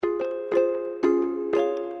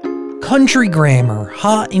Country Grammar,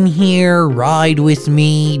 Hot in Here, Ride With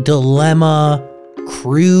Me, Dilemma,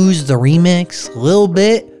 Cruise, the remix, Lil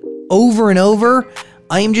Bit, over and over.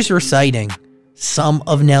 I am just reciting some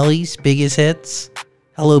of Nelly's biggest hits.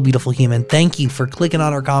 Hello, beautiful human. Thank you for clicking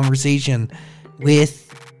on our conversation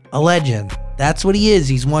with a legend. That's what he is.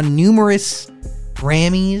 He's won numerous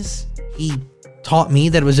Grammys. He taught me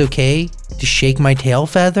that it was okay to shake my tail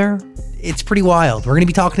feather. It's pretty wild. We're going to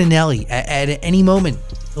be talking to Nelly at any moment.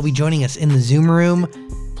 He'll be joining us in the Zoom room.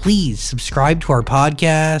 Please subscribe to our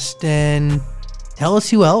podcast and tell us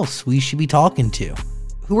who else we should be talking to.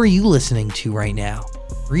 Who are you listening to right now?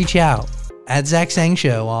 Reach out at Zach Sang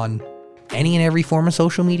Show on any and every form of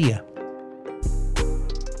social media.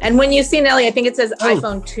 And when you see Nelly, I think it says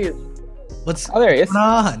iPhone 2. What's there he is. going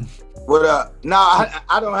on? What up? No,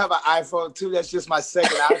 I don't have an iPhone 2. That's just my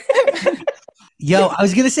second iPhone. Yo, I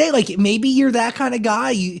was gonna say, like, maybe you're that kind of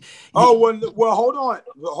guy. Well, hold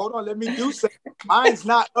on. Let me do something. Mine's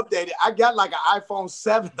not updated. I got like an iPhone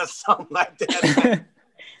 7 or something like that.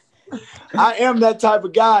 I am that type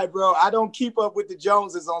of guy, bro. I don't keep up with the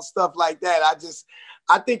Joneses on stuff like that.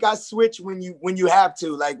 I think I switch when you have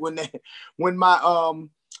to. Like when my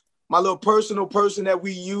little personal person that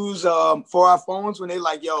we use for our phones, when they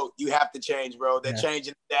like, yo, you have to change, bro. They're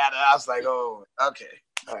changing the data. I was like, oh, okay.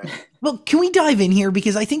 All right. Well, can we dive in here?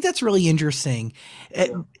 Because I think that's really interesting.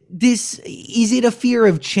 Is it a fear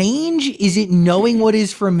of change? Is it knowing what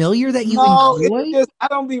is familiar that you enjoy? It's just, I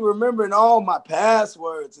don't be remembering all my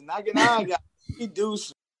passwords, and I got do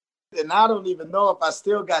some, and I don't even know if I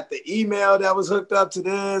still got the email that was hooked up to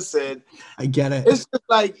this. And I get it. It's just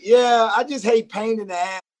like, I just hate pain in the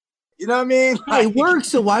ass. You know what I mean? Like, it works.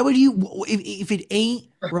 So why would you? If it ain't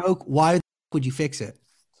broke, why would you fix it?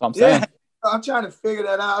 So I'm saying. I'm trying to figure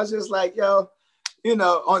that out. I was just like, yo,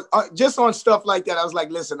 on stuff like that, I was like,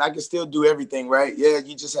 listen, I can still do everything, right? Yeah,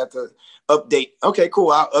 you just have to update. Okay, cool.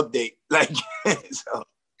 I'll update. Like, so.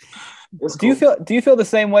 Do you feel the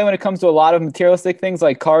same way when it comes to a lot of materialistic things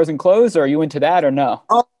like cars and clothes, or are you into that or no?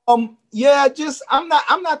 Yeah, just I'm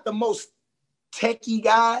not the most techie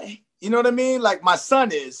guy. You know what I mean? Like my son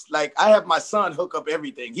is. Like I have my son hook up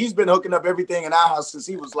everything. He's been hooking up everything in our house since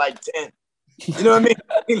he was like 10. You know what I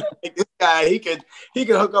mean? Like this guy, he could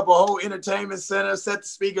hook up a whole entertainment center, set the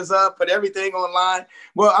speakers up, put everything online.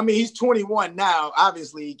 Well, I mean, he's 21 now.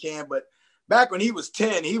 Obviously he can, but back when he was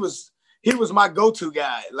 10, he was my go-to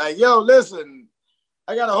guy. Like, yo, listen,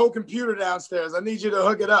 I got a whole computer downstairs. I need you to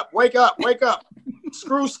hook it up. Wake up.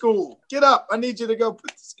 Screw school. Get up. I need you to go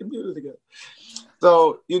put this computer together.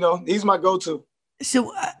 So, he's my go-to.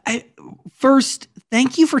 So first,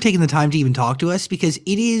 thank you for taking the time to even talk to us, because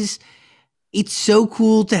it's so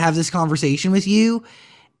cool to have this conversation with you,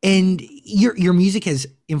 and your music has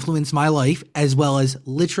influenced my life as well as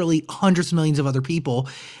literally hundreds of millions of other people.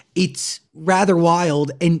 It's rather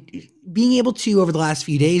wild, and being able to, over the last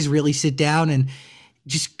few days, really sit down and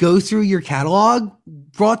just go through your catalog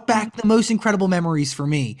brought back the most incredible memories for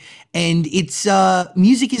me. And it's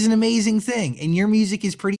music is an amazing thing, and your music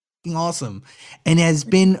is pretty awesome and has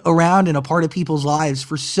been around and a part of people's lives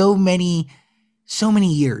for so many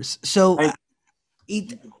years. So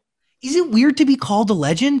is it weird to be called a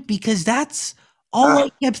legend? Because that's all I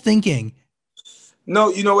kept thinking.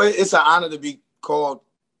 No, it's an honor to be called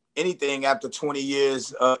anything after 20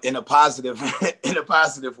 years in a positive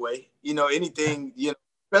way. Anything,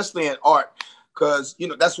 especially in art, because,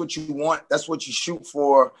 that's what you want. That's what you shoot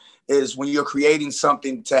for, is when you're creating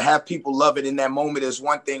something, to have people love it in that moment is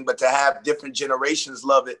one thing, but to have different generations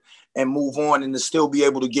love it and move on, and to still be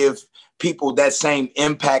able to give people that same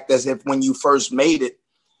impact as if when you first made it.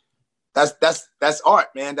 That's art,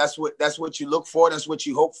 man. That's what you look for. That's what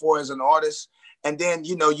you hope for as an artist. And then,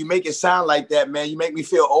 you make it sound like that, man. You make me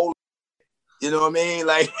feel old. You know what I mean?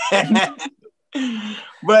 Like,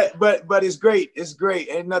 but it's great. It's great.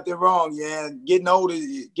 Ain't nothing wrong. Yeah. Getting old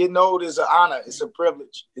is an honor. It's a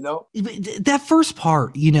privilege, That first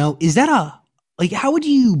part, is that how would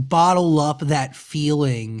you bottle up that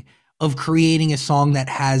feeling of creating a song that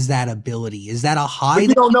has that ability? Is that a high?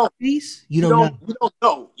 You don't know. You don't know. You don't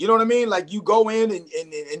know. You know what I mean? Like, you go in and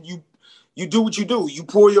you do what you do. You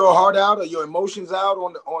pour your heart out or your emotions out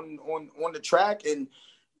on the track, and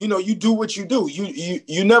you do what you do.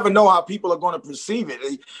 You never know how people are going to perceive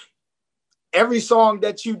it. Every song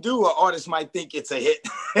that you do, an artist might think it's a hit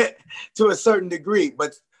to a certain degree,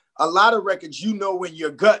 but a lot of records, in your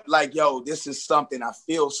gut, like, yo, this is something. I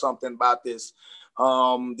feel something about this.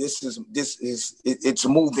 It's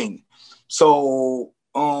moving. So,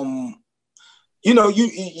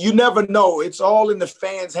 you never know. It's all in the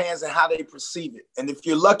fans' hands and how they perceive it. And if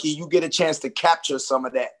you're lucky, you get a chance to capture some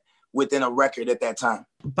of that within a record at that time.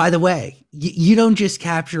 By the way, you don't just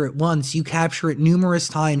capture it once, you capture it numerous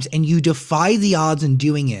times, and you defy the odds in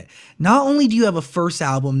doing it. Not only do you have a first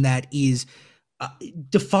album that is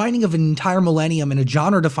defining of an entire millennium and a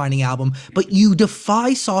genre-defining album, but you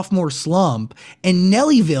defy sophomore slump, and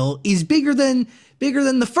Nellyville is bigger than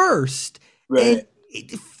the first. Right.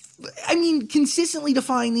 And, consistently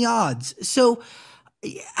defying the odds. So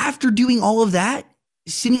after doing all of that,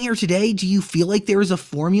 sitting here today, do you feel like there is a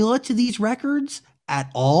formula to these records at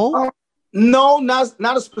all? No,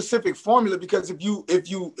 not a specific formula, because if you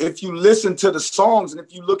listen to the songs and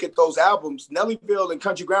if you look at those albums, Nellyville and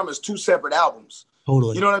Country Grammar is two separate albums.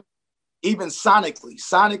 Totally. You know what I mean? Even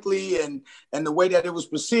sonically and the way that it was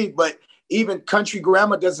perceived. But even Country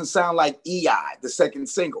Grammar doesn't sound like EI, the second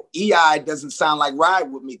single. EI doesn't sound like Ride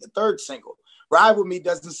With Me, the third single. Ride With Me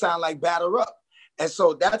doesn't sound like Batter Up. And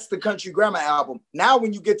so that's the Country Grammar album. Now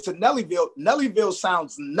when you get to Nellyville, Nellyville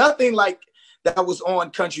sounds nothing like that was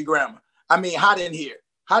on Country Grammar. Hot in Here.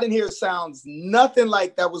 Hot in Here sounds nothing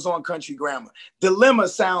like that was on Country Grammar. Dilemma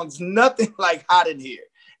sounds nothing like Hot in Here.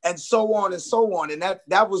 And so on and so on. And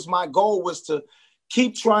that was my goal, was to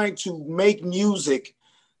keep trying to make music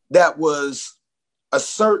that was a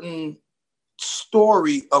certain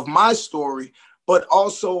story of my story, but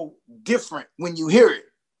also different when you hear it.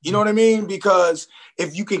 You know what I mean? Because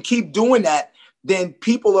if you can keep doing that, then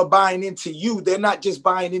people are buying into you. They're not just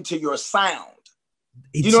buying into your sound.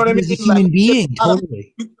 You know what I mean? A human being,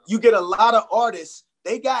 totally. You get a lot of artists.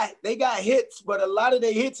 They got hits, but a lot of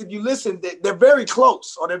their hits, if you listen, they're very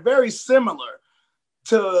close, or they're very similar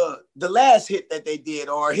to the last hit that they did,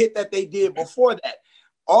 or a hit that they did before that.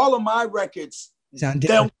 All of my records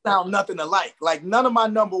don't sound nothing alike. Like none of my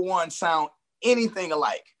number one sound anything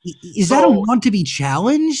alike. Is that a want to be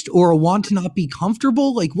challenged or a want to not be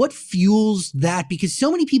comfortable? Like, what fuels that? Because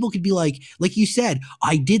so many people could be like you said,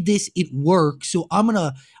 I did this, it works, so I'm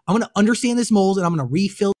gonna understand this mold and I'm gonna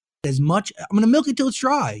refill it as much. I'm gonna milk it till it's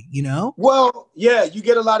dry. You know? Well, yeah, you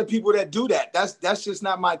get a lot of people that do that. That's just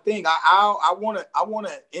not my thing. I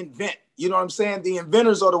wanna invent. You know what I'm saying? The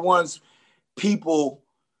inventors are the ones people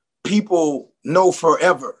know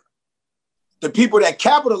forever. The people that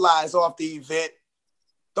capitalize off the event,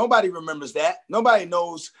 nobody remembers that. Nobody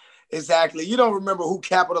knows exactly. You don't remember who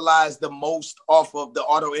capitalized the most off of the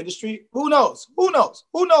auto industry. Who knows? Who knows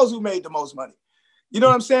who made the most money? You know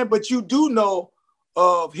what I'm saying? But you do know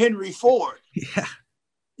of Henry Ford. Yeah.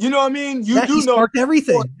 You know what I mean? You do he know sparked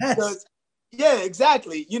everything. Because, yeah,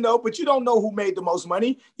 exactly. You know, but you don't know who made the most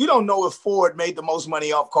money. You don't know if Ford made the most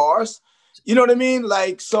money off cars. You know what I mean?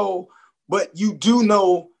 Like, so, but you do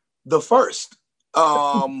know the first.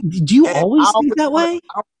 Do you always think that way?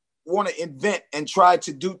 I want to invent and try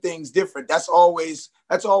to do things different. That's always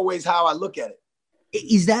how I look at it.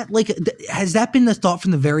 Is that has that been the thought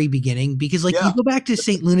from the very beginning? Because you go back to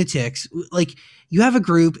St. Lunatics, like you have a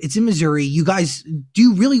group, it's in Missouri. You guys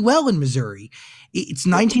do really well in Missouri. It's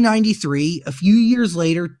 1993. A few years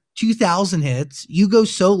later, 2000 hits, you go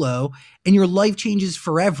solo and your life changes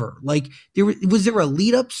forever. Like was there a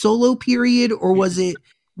lead up solo period, or was it?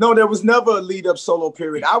 No, there was never a lead up solo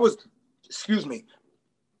period.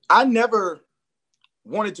 I never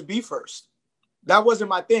wanted to be first. That wasn't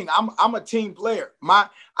my thing. I'm a team player.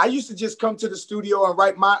 I used to just come to the studio and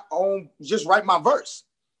write my verse.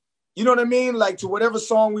 You know what I mean? Like to whatever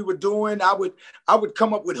song we were doing, I would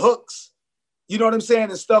come up with hooks. You know what I'm saying?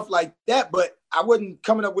 And stuff like that. But I wasn't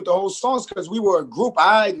coming up with the whole songs because we were a group.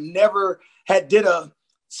 I never did a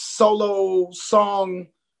solo song,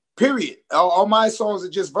 period. All my songs are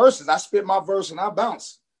just verses. I spit my verse and I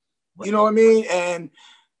bounce. You know what I mean? And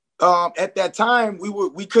at that time,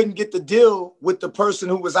 we couldn't get the deal with the person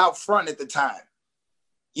who was out front at the time.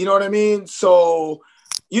 You know what I mean? So,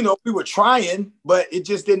 you know, we were trying, but it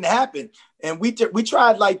just didn't happen. And we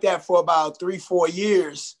tried like that for about 3-4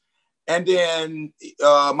 years. And then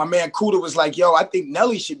my man Kuda was like, yo, I think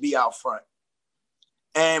Nelly should be out front.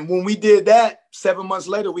 And when we did that, 7 months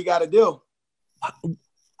later, we got a deal.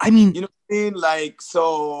 I mean, you know what I mean? Like,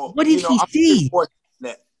 so what did he see?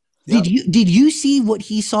 Did you see what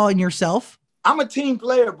he saw in yourself? I'm a team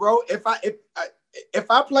player, bro. If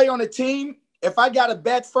I play on a team, if I got to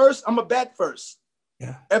bat first, I'm a bat first.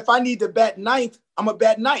 Yeah. If I need to bat ninth, I'm a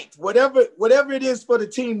bat ninth. Whatever it is for the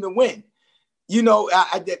team to win. You know,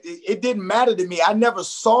 it didn't matter to me. I never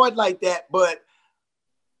saw it like that, but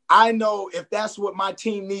I know if that's what my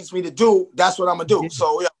team needs me to do, that's what I'm gonna do.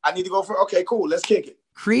 So yeah, I need to go for, okay, cool, let's kick it.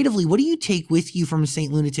 Creatively, what do you take with you from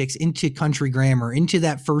St. Lunatics into Country Grammar, into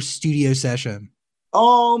that first studio session?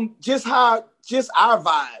 Just our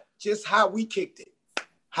vibe, just how we kicked it.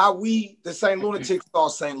 how we, the St. Lunatics, saw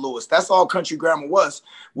St. Louis. That's all Country Grammar was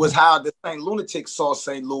how the St. Lunatics saw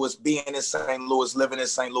St. Louis, being in St. Louis, living in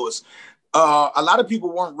St. Louis. A lot of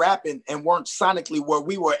people weren't rapping and weren't sonically where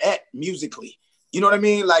we were at musically. You know what I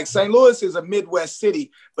mean? Like St. Louis is a Midwest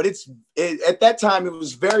city, but at that time it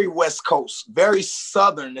was very West Coast, very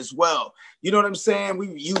Southern as well. You know what I'm saying?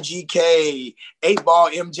 We UGK, 8 Ball,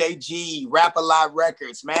 MJG, Rap-A-Lot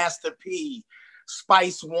Records, Master P,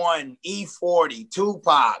 Spice One, E40,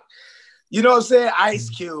 Tupac. You know what I'm saying? Ice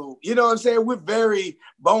Cube. You know what I'm saying? We're very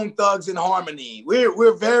Bone Thugs and Harmony.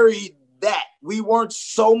 We're very that. We weren't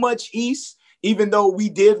so much East, even though we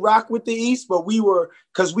did rock with the East, but we were,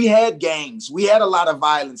 because we had gangs. We had a lot of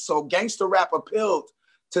violence. So gangster rap appealed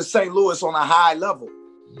to St. Louis on a high level.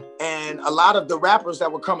 And a lot of the rappers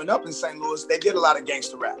that were coming up in St. Louis, they did a lot of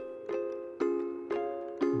gangster rap.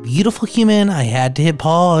 Beautiful human, I had to hit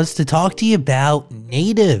pause to talk to you about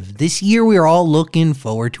Native. This year we are all looking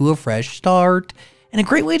forward to a fresh start. And a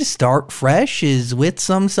great way to start fresh is with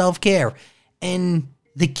some self-care. And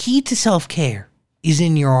the key to self-care is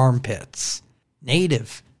in your armpits.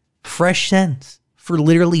 Native, fresh scents for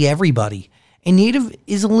literally everybody. And Native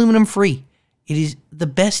is aluminum free. It is the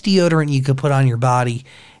best deodorant you could put on your body.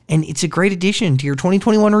 And it's a great addition to your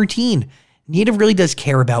 2021 routine. Native really does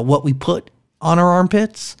care about what we put on our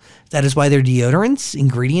armpits. That is why their deodorants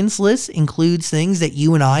ingredients list includes things that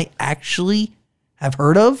you and I actually have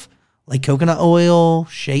heard of, like coconut oil,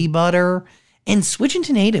 shea butter. And switching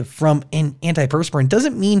to Native from an antiperspirant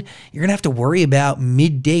doesn't mean you're going to have to worry about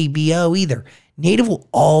midday BO either. Native will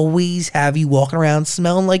always have you walking around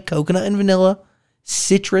smelling like coconut and vanilla,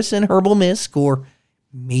 citrus and herbal mist, or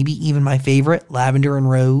maybe even my favorite, lavender and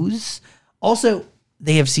rose. Also,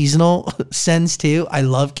 they have seasonal scents too. I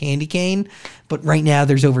love candy cane, but right now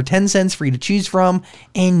there's over 10 scents for you to choose from,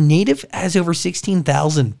 and Native has over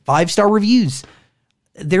 16,000 5-star reviews.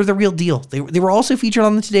 They're the real deal. They were also featured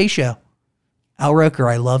on the Today Show. Al Roker,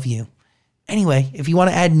 I love you. Anyway, if you want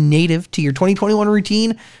to add Native to your 2021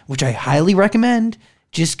 routine, which I highly recommend,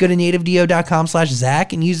 just go to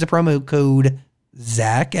nativedeo.com/Zach and use the promo code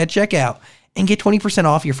Zach at checkout and get 20%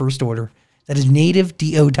 off your first order. That is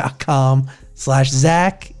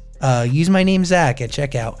nativedeo.com/Zach. Use my name Zach at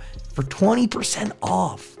checkout for 20%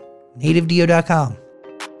 off. Nativedeo.com.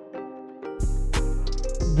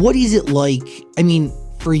 What is it like, I mean,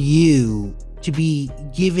 for you to be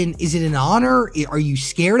given, is it an honor? Are you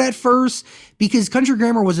scared at first? Because Country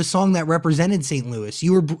Grammar was a song that represented St. Louis.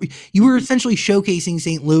 You were essentially showcasing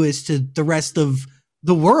St. Louis to the rest of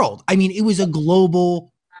the world. I mean, it was a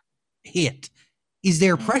global hit. Is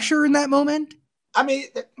there pressure in that moment? I mean,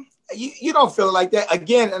 you don't feel like that.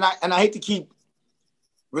 Again, and I hate to keep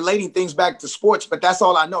relating things back to sports, but that's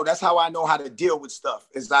all I know. That's how I know how to deal with stuff,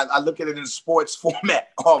 is I look at it in sports format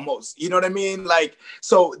almost. You know what I mean? Like,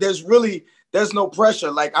 so there's no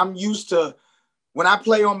pressure. Like, I'm used to, when I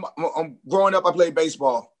play on growing up, I played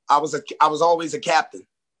baseball. I was always a captain.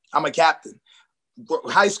 I'm a captain.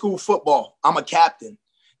 High school football, I'm a captain.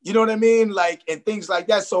 You know what I mean? Like, and things like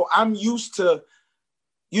that. So I'm used to,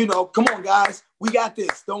 you know, come on guys, we got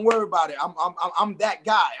this. Don't worry about it. I'm that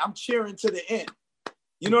guy. I'm cheering to the end.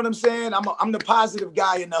 You know what I'm saying? I'm the positive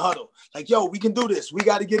guy in the huddle. Like, yo, we can do this. We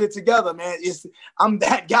got to get it together, man. I'm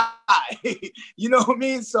that guy. You know what I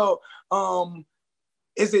mean? So,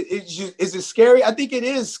 is it scary? I think it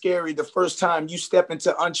is scary the first time you step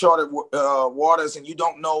into uncharted waters and you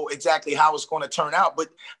don't know exactly how it's going to turn out. But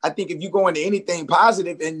I think if you go into anything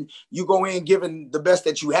positive and you go in giving the best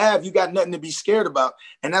that you have, you got nothing to be scared about.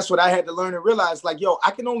 And that's what I had to learn and realize, like, yo,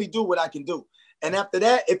 I can only do what I can do. And after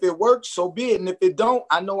that, if it works, so be it. And if it don't,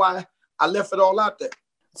 I know I left it all out there.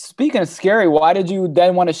 Speaking of scary, why did you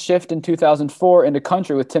then want to shift in 2004 into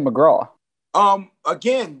country with Tim McGraw?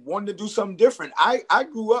 Again, wanted to do something different. I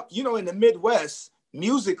grew up, you know, in the Midwest,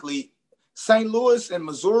 musically. St. Louis and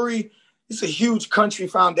Missouri, it's a huge country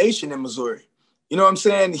foundation in Missouri. You know what I'm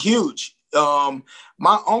saying? Huge. My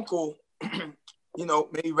uncle, you know,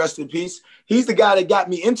 may he rest in peace, he's the guy that got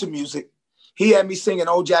me into music. He had me singing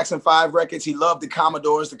old Jackson 5 records. He loved the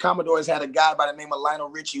Commodores. The Commodores had a guy by the name of Lionel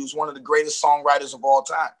Richie, who's one of the greatest songwriters of all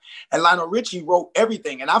time. And Lionel Richie wrote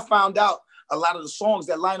everything. And I found out a lot of the songs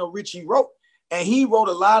that Lionel Richie wrote. And he wrote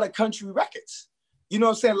a lot of country records. You know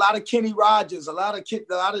what I'm saying? A lot of Kenny Rogers, a lot of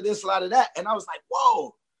this, a lot of that. And I was like,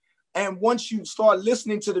 whoa. And once you start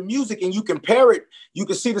listening to the music and you compare it, you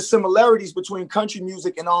can see the similarities between country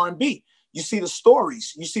music and R&B. You see the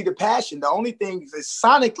stories, you see the passion. The only thing is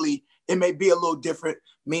sonically, it may be a little different,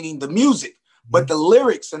 meaning the music, but the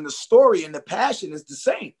lyrics and the story and the passion is the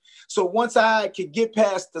same. So once I could get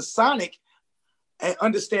past the sonic and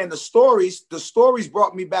understand the stories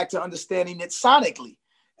brought me back to understanding it sonically.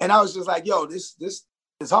 And I was just like, yo, this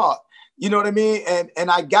is hard. You know what I mean?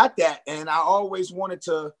 And I got that. And I always wanted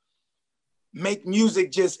to make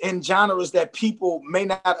music just in genres that people may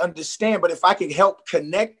not understand. But if I could help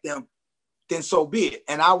connect them, then so be it.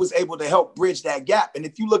 And I was able to help bridge that gap. And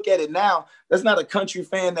if you look at it now, there's not a country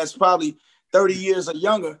fan that's probably 30 years or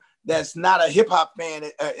younger that's not a hip hop fan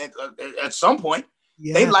at some point.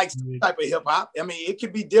 Yeah, they like some type of hip hop. I mean, it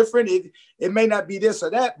could be different. It may not be this or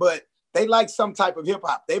that, but they like some type of hip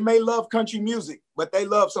hop. They may love country music, but they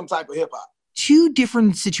love some type of hip hop. Two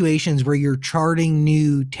different situations where you're charting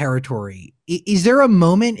new territory. Is there a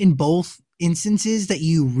moment in both instances that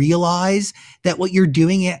you realize that what you're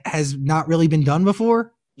doing has not really been done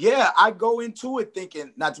before? Yeah, I go into it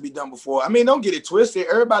thinking not to be done before. I mean, don't get it twisted.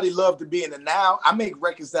 Everybody loves to be in the now. I make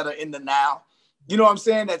records that are in the now. You know what I'm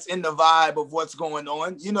saying? That's in the vibe of what's going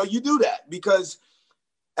on. You know, you do that because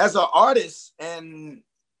as an artist, and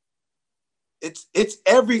it's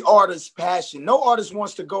every artist's passion. No artist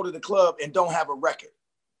wants to go to the club and don't have a record.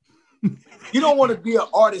 You don't want to be an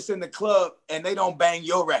artist in the club and they don't bang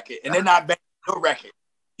your record and they're not banging your record.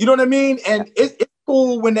 You know what I mean? And it's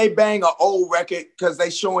cool when they bang an old record because they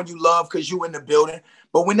showing you love because you in the building.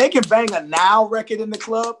 But when they can bang a now record in the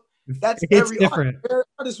club, that's every different.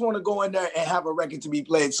 Artist want to go in there and have a record to be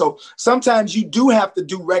played. So sometimes you do have to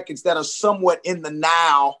do records that are somewhat in the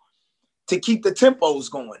now to keep the tempos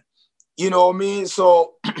going. You know what I mean?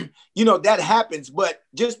 So, you know, that happens. But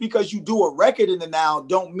just because you do a record in the now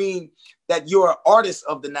don't mean that you're an artist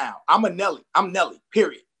of the now. I'm Nelly,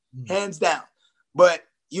 period. Hands down. But,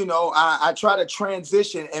 you know, I try to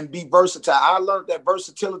transition and be versatile. I learned that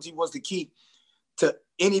versatility was the key to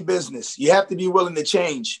any business. You have to be willing to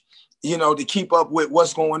change, you know, to keep up with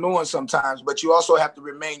what's going on sometimes. But you also have to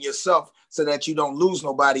remain yourself so that you don't lose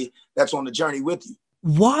nobody that's on the journey with you.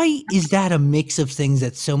 Why is that a mix of things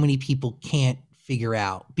that so many people can't figure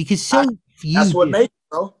out? Because that's what make it,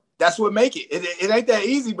 bro. That's what make it. It ain't that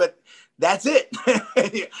easy, but that's it.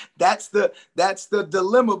 That's the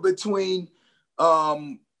dilemma between,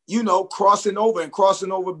 you know, crossing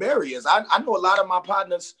over barriers. I know a lot of my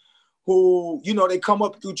partners who, you know, they come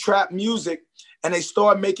up through trap music and they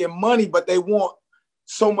start making money, but they want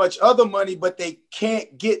so much other money, but they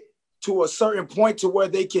can't get to a certain point to where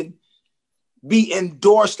they can be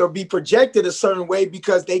endorsed or be projected a certain way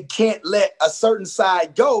because they can't let a certain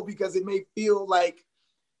side go because it may feel like,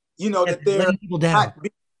 you know, that they're not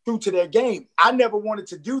being true to their game. I never wanted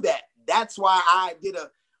to do that. That's why I did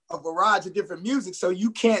a variety of different music. So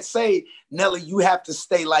you can't say, Nelly, you have to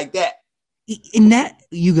stay like that. In that,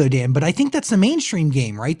 you go, Dan, but I think that's the mainstream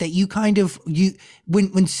game, right? That you kind of,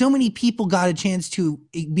 when so many people got a chance to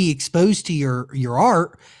be exposed to your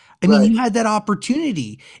art, I mean, right. You had that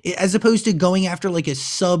opportunity as opposed to going after like a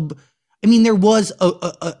sub. I mean, there was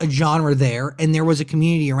a genre there and there was a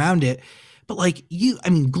community around it, but like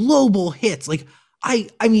global hits. Like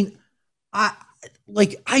I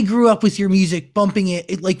grew up with your music, bumping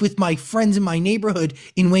it like with my friends in my neighborhood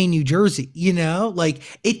in Wayne, New Jersey. You know, like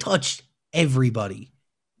it touched everybody.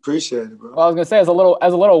 Appreciate it, bro. Well, I was gonna say, as a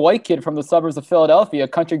little white kid from the suburbs of Philadelphia,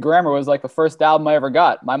 Country Grammar was like the first album I ever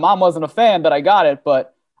got. My mom wasn't a fan, but I got it.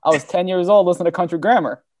 But I was 10 years old listening to Country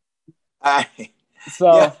Grammar.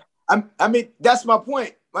 Yeah, I mean, that's my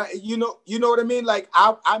point. You know what I mean? Like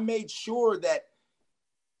I made sure that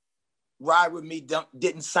Ride With Me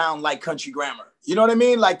didn't sound like Country Grammar. You know what I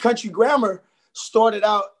mean? Like Country Grammar started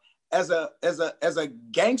out as a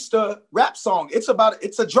gangster rap song. It's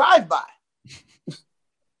a drive-by.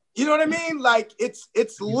 You know what I mean? Like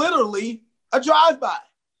it's literally a drive-by.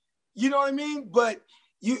 You know what I mean? But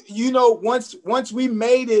you know, once we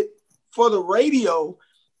made it for the radio,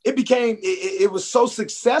 it was so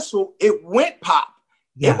successful, it went pop.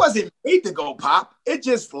 Yeah. It wasn't made to go pop. It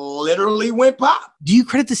just literally went pop. Do you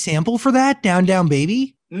credit the sample for that, Down Down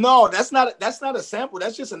Baby? No, that's not a sample.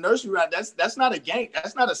 That's just a nursery rhyme. That's not a gang.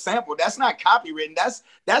 That's not a sample. That's not copywritten.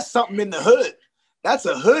 That's something in the hood. That's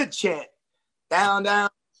a hood chant. Down, down,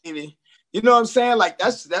 baby. You know what I'm saying? Like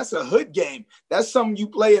that's a hood game. That's something you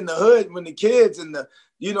play in the hood when the kids and the,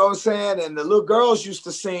 you know what I'm saying, and the little girls used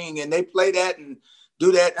to sing and they play that and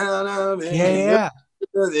do that. Yeah.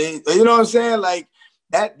 You know what I'm saying? Like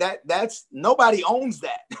that's nobody owns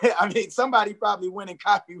that. I mean, somebody probably went and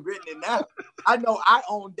copywritten it now. I know I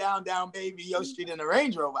own Down Down Baby, Yo Street in the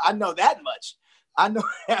Range Rover. I know that much. I know.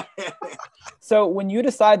 So when you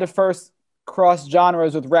decided to first cross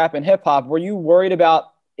genres with rap and hip hop, were you worried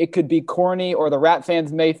about it could be corny or the rap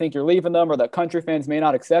fans may think you're leaving them or the country fans may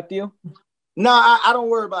not accept you? No, I don't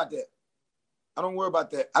worry about that. I don't worry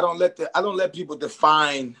about that. I don't let people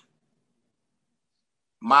define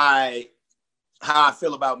my how I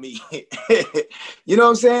feel about me. You know what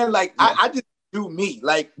I'm saying? Like, yeah. I just do me.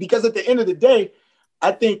 Like, because at the end of the day,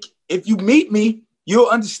 I think if you meet me, you'll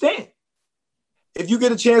understand. If you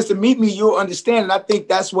get a chance to meet me, you'll understand. And I think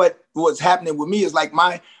that's what was happening with me is like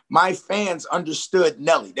my fans understood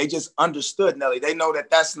Nelly. They just understood Nelly. They know that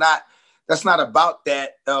that's not about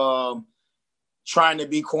that trying to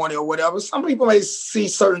be corny or whatever. Some people may see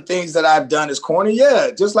certain things that I've done as corny. Yeah,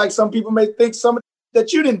 just like some people may think something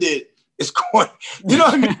that you did is corny. You know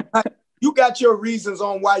what I mean? Like, you got your reasons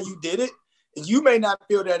on why you did it. And you may not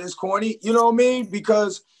feel that it's corny, you know what I mean?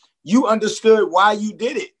 Because you understood why you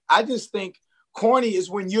did it. I just think corny is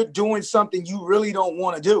when you're doing something you really don't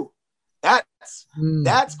want to do.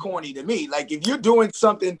 That's corny to me. Like if you're doing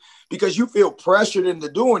something because you feel pressured into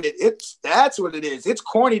doing it, that's what it is. It's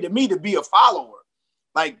corny to me to be a follower.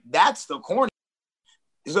 Like that's the corny.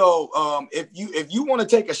 So if you want to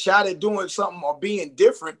take a shot at doing something or being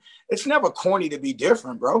different, it's never corny to be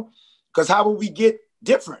different, bro. Because how would we get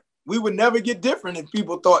different? We would never get different if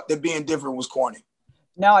people thought that being different was corny.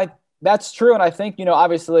 Now, that's true. And I think,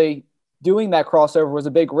 obviously doing that crossover was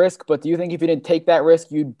a big risk, but do you think if you didn't take that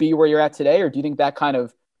risk, you'd be where you're at today? Or do you think that kind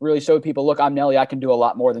of really showed people, look, I'm Nelly, I can do a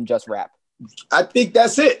lot more than just rap? I think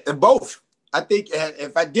that's it. Both. I think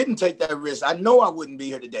if I didn't take that risk, I know I wouldn't be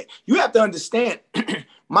here today. You have to understand,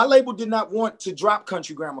 my label did not want to drop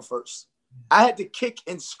Country Grammar first. I had to kick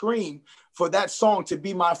and scream for that song to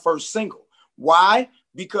be my first single. Why?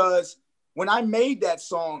 Because when I made that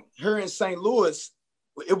song here in St. Louis,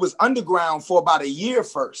 it was underground for about a year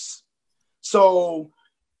first. So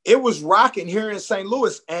it was rocking here in St.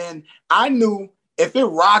 Louis. And I knew if it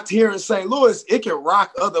rocked here in St. Louis, it could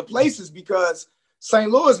rock other places because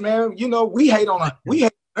St. Louis, man, we hate on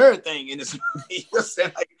everything in this movie.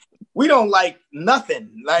 Like, we don't like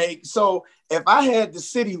nothing. Like, so if I had the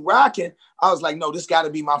city rocking, I was like, no, this got to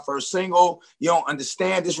be my first single. You don't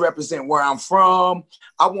understand. This represent where I'm from.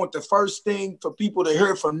 I want the first thing for people to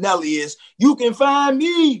hear from Nelly is, you can find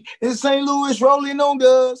me in St. Louis rolling on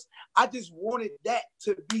dubs. I just wanted that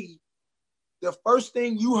to be the first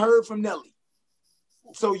thing you heard from Nelly.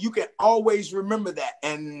 So you can always remember that.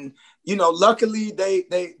 And, luckily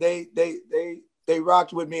they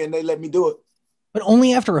rocked with me and they let me do it. But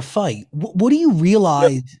only after a fight. What do you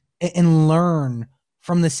realize and learn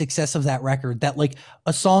from the success of that record? That like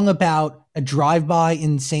a song about a drive-by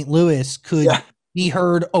in St. Louis could be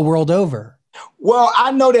heard a world over. Well,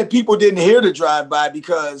 I know that people didn't hear the drive-by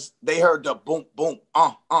because they heard the boom, boom,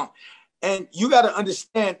 And you got to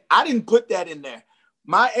understand, I didn't put that in there.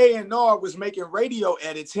 My A&R was making radio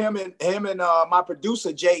edits. Him and my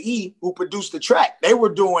producer, J.E., who produced the track, they were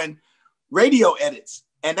doing radio edits.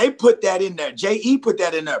 And they put that in there. J.E. put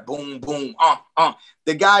that in there. Boom, boom,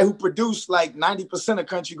 The guy who produced like 90% of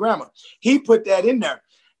Country Grammar, he put that in there.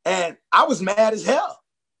 And I was mad as hell.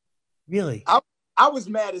 Really? I was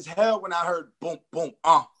mad as hell when I heard boom, boom,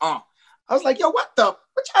 I was like, yo, what y'all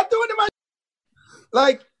doing to my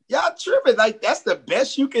like, y'all tripping. Like, that's the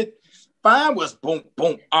best you could find was boom,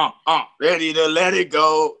 boom, ready to let it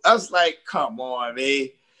go. I was like, come on, man.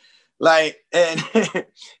 Like, and,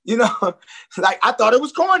 like, I thought it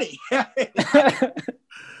was corny.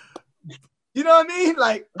 You know what I mean?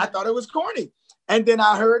 Like, I thought it was corny. And then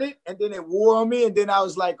I heard it, and then it wore on me, and then I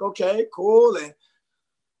was like, okay, cool. And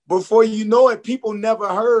before you know it, people never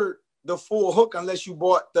heard the full hook unless you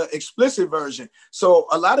bought the explicit version. So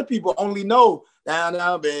a lot of people only know down,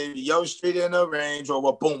 down, baby, yo, street in the Range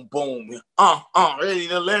Rover, boom, boom, ready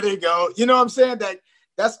to let it go. You know what I'm saying?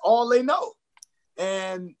 That's all they know.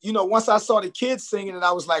 And, once I saw the kids singing it,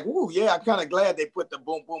 I was like, ooh, yeah, I'm kind of glad they put the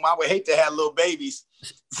boom, boom. I would hate to have little babies.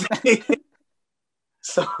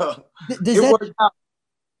 So it worked out.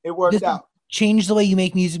 It worked out. Change the way you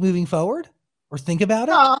make music moving forward or think about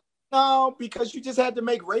it? No, because you just had to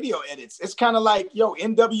make radio edits. It's kind of like,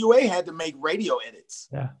 NWA had to make radio edits.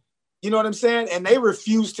 Yeah. You know what I'm saying? And they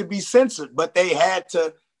refused to be censored, but they had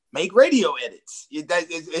to make radio edits.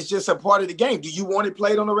 It's just a part of the game. Do you want it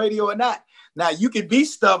played on the radio or not? Now, you can be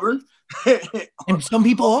stubborn. And some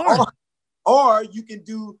people are. Or you can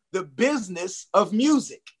do the business of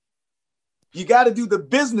music. You got to do the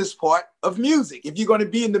business part of music. If you're going to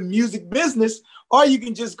be in the music business, or you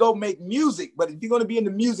can just go make music. But if you're going to be in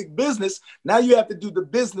the music business, now you have to do the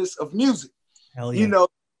business of music. Hell yeah.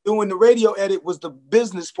 Doing the radio edit was the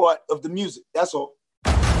business part of the music. That's all.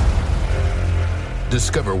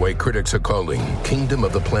 Discover why critics are calling Kingdom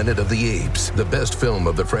of the Planet of the Apes the best film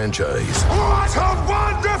of the franchise. What a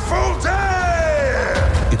wonderful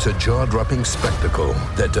day! It's a jaw-dropping spectacle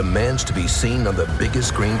that demands to be seen on the biggest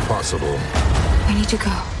screen possible. We need to go.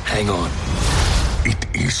 Hang on.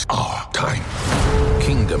 It is our time.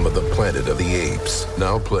 Kingdom of the Planet of the Apes.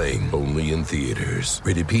 Now playing only in theaters.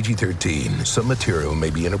 Rated PG-13. Some material may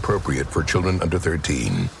be inappropriate for children under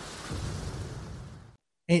 13.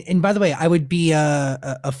 And by the way, I would be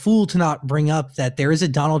a fool to not bring up that there is a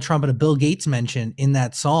Donald Trump and a Bill Gates mention in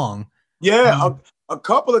that song. Yeah, a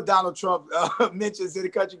couple of Donald Trump mentions in the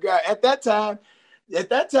country guy. At that time,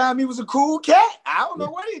 he was a cool cat. I don't know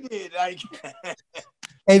what he did. Like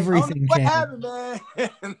Everything what changed. happened, man.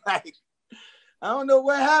 Like I don't know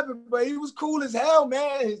what happened, but he was cool as hell,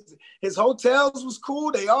 man. His hotels was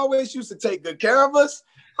cool. They always used to take good care of us.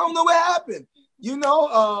 I don't know what happened. You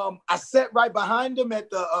know, I sat right behind him at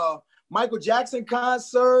the Michael Jackson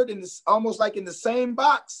concert, and it's almost like in the same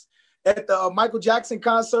box at the Michael Jackson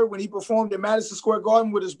concert when he performed in Madison Square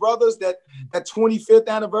Garden with his brothers, that 25th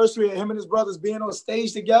anniversary of him and his brothers being on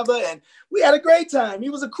stage together. And we had a great time. He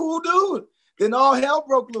was a cool dude. Then all hell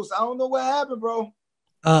broke loose. I don't know what happened, bro.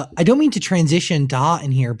 I don't mean to transition to hot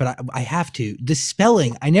in here, but I have to. The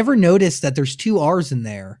spelling, I never noticed that there's 2 R's in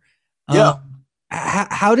there. Yeah.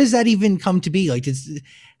 How does that even come to be? Like, it's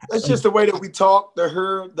just the way that we talk, the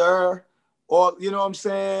her, there, or, you know what I'm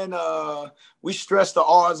saying? We stress the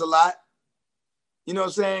R's a lot. You know what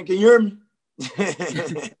I'm saying? Can you hear me?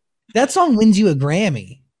 That song wins you a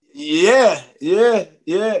Grammy. Yeah. You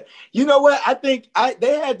know what? I think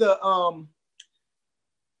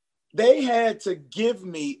they had to give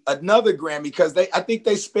me another Grammy because I think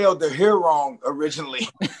they spelled the hair wrong originally.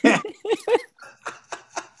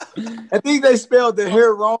 I think they spelled the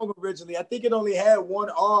hair wrong originally. I think it only had 1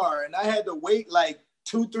 R, and I had to wait like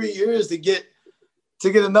 2-3 years to get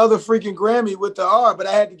another freaking Grammy with the R, but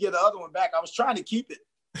I had to get the other one back. I was trying to keep it.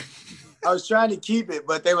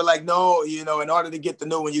 But they were like, no, you know, in order to get the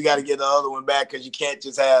new one, you got to get the other one back because you can't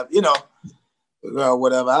just have, you know,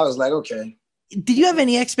 whatever. I was like, okay. Did you have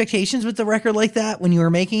any expectations with the record like that when you were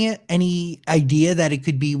making it? Any idea that it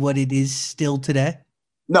could be what it is still today?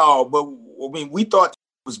 No, but I mean, we thought it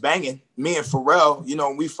was banging. Me and Pharrell, you know,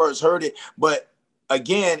 when we first heard it. But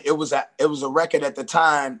again, it was a record at the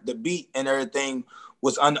time. The beat and everything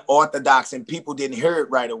was unorthodox, and people didn't hear it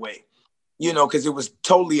right away. You know, because it was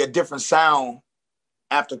totally a different sound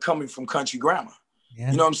after coming from Country Grammar.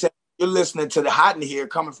 Yeah. You know what I'm saying? You're listening to the Hot in Here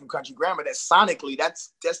coming from Country Grammar. That sonically,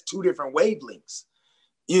 that's 2 different wavelengths.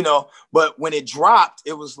 You know, but when it dropped,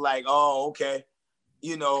 it was like, oh, okay.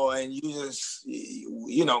 You know, and you just,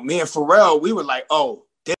 you know, me and Pharrell, we were like, oh,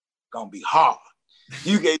 this is gonna be hard.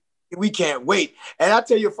 We can't wait. And I'll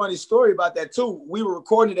tell you a funny story about that too. We were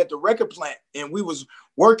recording it at the record plant and we was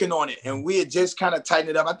working on it and we had just kind of tightened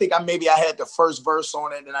it up. I think I had the first verse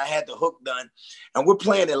on it and I had the hook done and we're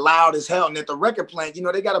playing it loud as hell. And at the record plant, you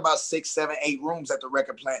know, they got about 6, 7, 8 rooms at the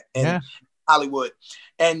record plant in Hollywood,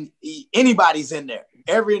 and anybody's in there.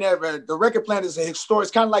 The record plant is a historic,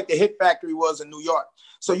 it's kind of like the Hit Factory was in New York.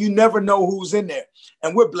 So you never know who's in there.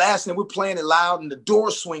 And we're blasting, we're playing it loud and the door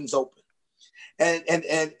swings open.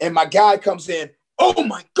 And my guy comes in, oh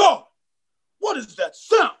my God, what is that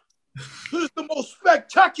sound? This is the most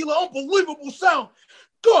spectacular, unbelievable sound.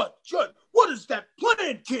 Good. What is that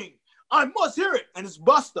playing, King? I must hear it. And it's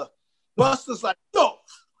Buster. Buster's like, yo,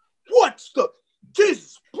 what's the,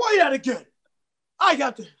 Jesus, play that again. I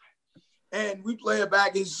got the, and we play it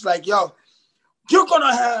back. He's just like, yo, you're going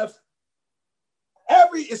to have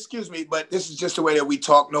excuse me, but this is just the way that we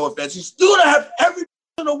talk, no offense. You're going to have every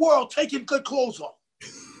in the world taking good clothes off.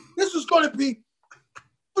 This is going to be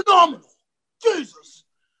phenomenal. Jesus,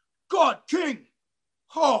 God, King.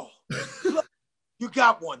 Oh, you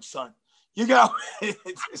got one, son. You got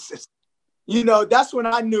you know, that's when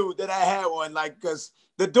I knew that I had one, like, because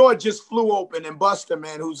the door just flew open and Buster,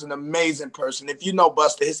 man, who's an amazing person. If you know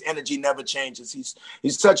Buster, his energy never changes.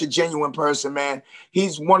 He's such a genuine person, man.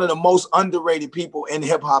 He's one of the most underrated people in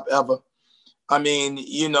hip hop ever. I mean,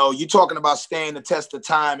 you know, you're talking about staying the test of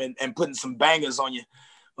time and putting some bangers on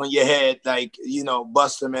your head. Like, you know,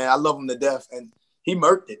 Buster, man, I love him to death. And he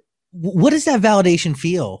murked it. What does that validation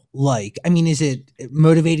feel like? I mean, is it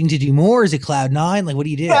motivating to do more? Is it Cloud9? Like, what do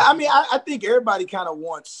you do? Yeah, I mean, I think everybody kind of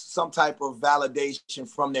wants some type of validation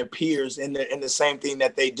from their peers in the same thing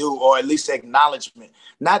that they do, or at least acknowledgement.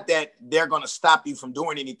 Not that they're going to stop you from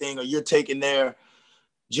doing anything or you're taking their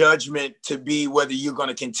judgment to be whether you're going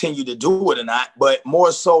to continue to do it or not, but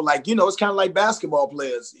more so like, you know, it's kind of like basketball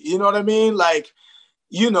players. You know what I mean? Like,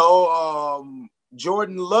 you know,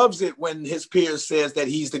 Jordan loves it when his peers says that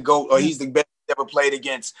he's the GOAT or he's the best ever played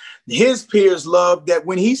against. His peers love that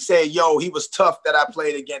when he said, yo, he was tough that I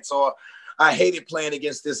played against, or I hated playing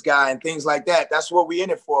against this guy and things like that. That's what we're in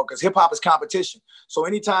it for, because hip hop is competition. So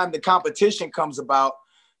anytime the competition comes about,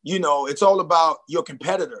 you know, it's all about your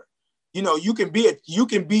competitor. You know, you can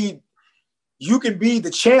be you can be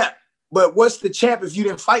the champ, but what's the champ if you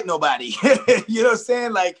didn't fight nobody? You know what I'm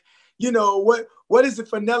saying? Like, you know, what is it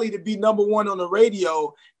for Nelly to be number one on the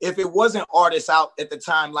radio if it wasn't artists out at the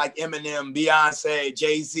time like Eminem, Beyonce,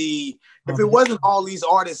 Jay-Z, if it wasn't all these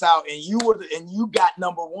artists out and you got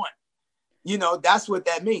number one? You know, that's what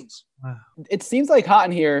that means. Wow. It seems like Hot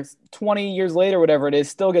in Here, 20 years later, whatever it is,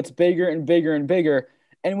 still gets bigger and bigger and bigger.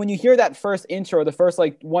 And when you hear that first intro, the first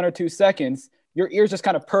like 1 or 2 seconds, your ears just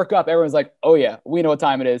kind of perk up. Everyone's like, oh yeah, we know what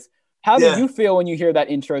time it is. How do you feel when you hear that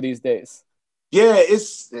intro these days? Yeah,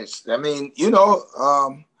 it's I mean, you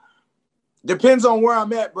know, depends on where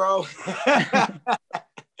I'm at, bro.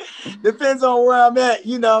 Depends on where I'm at,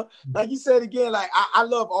 you know. Like you said again, like I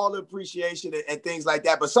love all the appreciation and things like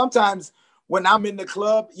that. But sometimes when I'm in the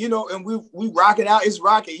club, you know, and we rock it out, it's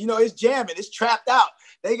rocking, you know, it's jamming, it's trapped out.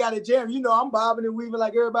 They got a jam, you know, I'm bobbing and weaving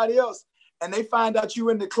like everybody else. And they find out you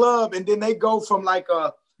in the club, and then they go from like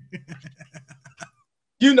a,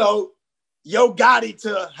 you know, Yo Gotti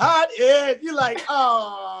to Hot Ed. You're like,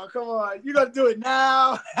 oh, come on, you gonna do it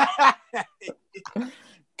now?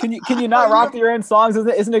 Can you not rock your own songs?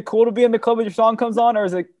 Isn't it cool to be in the club when your song comes on, or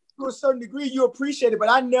is it? To a certain degree, you appreciate it, but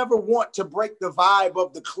I never want to break the vibe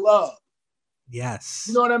of the club. Yes.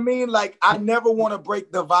 You know what I mean? Like, I never want to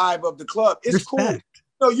break the vibe of the club. It's Respect. cool.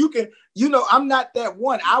 No, you can, you know, I'm not that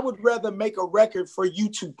one. I would rather make a record for you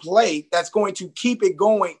to play that's going to keep it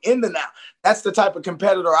going in the now. That's the type of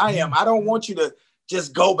competitor I am. I don't want you to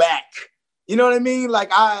just go back. You know what I mean?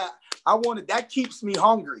 Like, I want it. That keeps me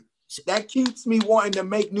hungry. That keeps me wanting to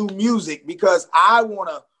make new music because I want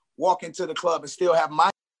to walk into the club and still have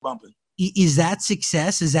my bumping. Is that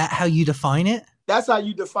success? Is that how you define it? That's how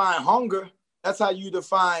you define hunger. That's how you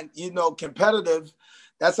define, you know, competitive.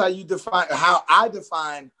 That's how you define, how I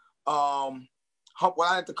define what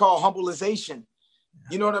I like to call humbleization.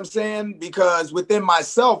 You know what I'm saying? Because within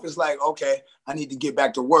myself, it's like, okay, I need to get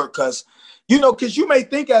back to work. Because you may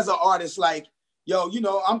think as an artist, like, yo, you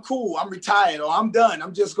know, I'm cool, I'm retired, or I'm done.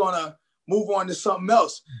 I'm just going to move on to something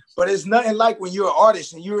else. But it's nothing like when you're an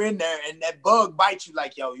artist and you're in there and that bug bites you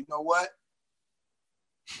like, yo, you know what?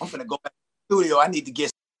 I'm going to go back to the studio. I need to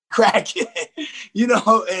get cracking, you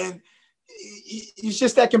know, and it's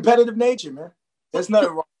just that competitive nature, man. There's nothing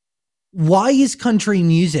wrong. Why is country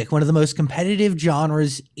music one of the most competitive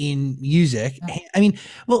genres in music? I mean,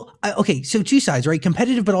 well, okay, so two sides, right?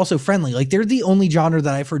 Competitive, but also friendly. Like, they're the only genre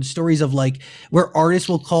that I've heard stories of, like, where artists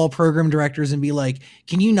will call program directors and be like,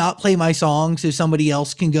 can you not play my song so somebody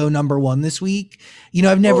else can go number one this week? You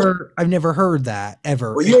know, I've never heard that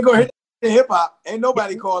ever. Well, you ain't gonna hit in hip hop. Ain't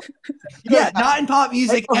nobody calling. Yeah, not in pop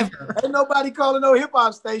music ever. Ain't nobody calling no hip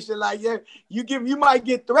hop station like, yeah, you might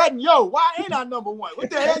get threatened. Yo, why ain't I number one?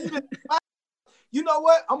 What the hell? You know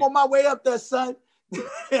what? I'm on my way up there, son.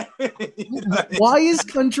 Why is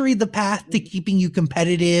country the path to keeping you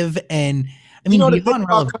competitive? And I mean, beyond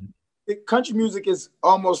relevant. Country music is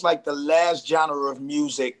almost like the last genre of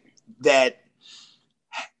music that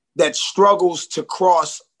struggles to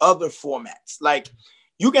cross other formats. Like,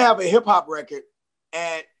 you can have a hip hop record,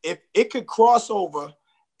 and if it could cross over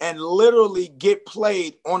and literally get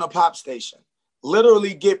played on a pop station,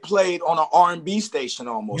 literally get played on an R&B station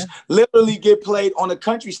almost, literally get played on a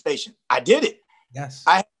country station. I did it. Yes.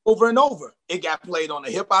 Over and over. It got played on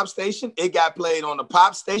the hip hop station. It got played on the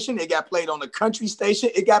pop station. It got played on the country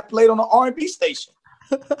station. It got played on the R&B station.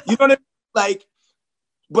 You know what I mean? Like,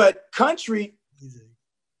 but country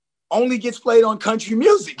only gets played on country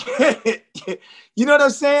music. You know what I'm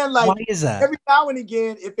saying? Like, why is that? Every now and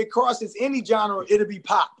again, if it crosses any genre, it'll be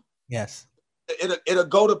pop. Yes. It'll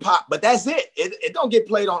go to pop, but that's it. It don't get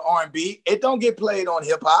played on R&B. It don't get played on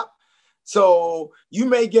hip hop. So you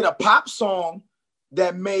may get a pop song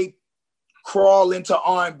that may crawl into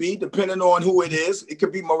R&B, depending on who it is. It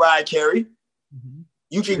could be Mariah Carey. Mm-hmm.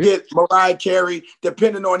 You can get Mariah Carey,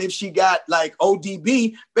 depending on if she got like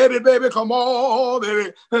ODB, baby, baby, come on,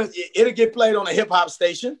 baby. It'll get played on a hip hop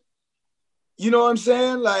station. You know what I'm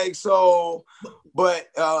saying? Like, so, but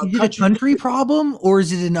is it a country problem or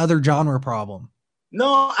is it another genre problem?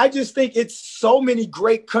 No, I just think it's so many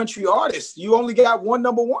great country artists. You only got one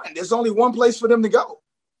number one. There's only one place for them to go.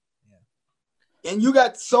 Yeah. And you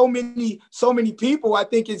got so many people. I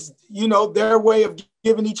think it's, you know, their way of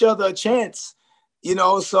giving each other a chance. You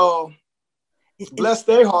know, so bless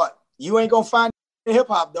their heart. You ain't gonna find hip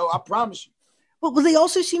hop though. I promise you. Well, they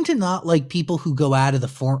also seem to not like people who go out of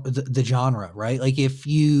the genre, right? Like, if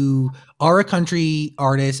you are a country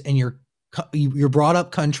artist and you're brought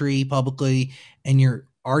up country publicly and your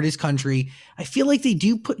art is country, I feel like they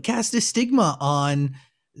do cast a stigma on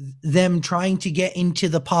them trying to get into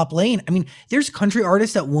the pop lane. I mean, there's country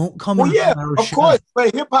artists that won't come. Well, yeah, of course,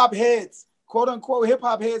 but hip hop heads quote unquote hip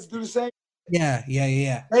hop heads do the same. Yeah.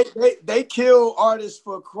 They kill artists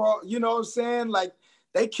for you know what I'm saying? Like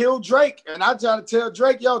they killed Drake, and I try to tell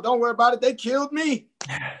Drake, yo, don't worry about it. They killed me.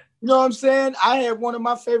 You know what I'm saying? I had one of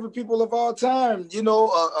my favorite people of all time, you know,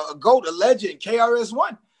 a GOAT, a legend,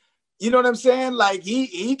 KRS-One. You know what I'm saying? Like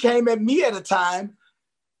he came at me at a time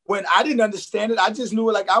when I didn't understand it. I just knew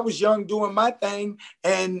it like I was young doing my thing.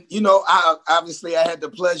 And, you know, I had the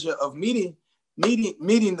pleasure of meeting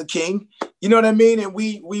the king, you know what I mean? And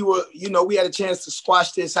we were, you know, we had a chance to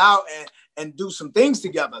squash this out and do some things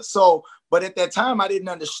together. So, but at that time I didn't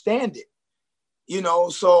understand it, you know?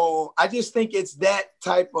 So I just think it's that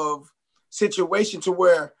type of situation to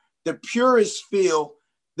where the purists feel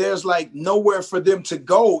there's like nowhere for them to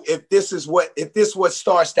go if this what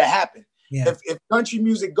starts to happen. Yeah. If country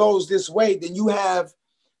music goes this way, then you have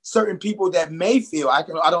certain people that may feel, I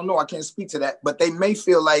don't know, I can't speak to that, but they may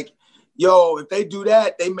feel like, yo, if they do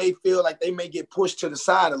that, they may feel like they may get pushed to the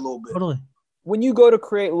side a little bit. Totally. When you go to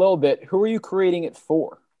create Lil Bit, who are you creating it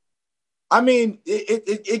for? I mean,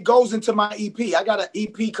 it goes into my EP. I got an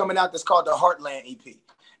EP coming out that's called the Heartland EP.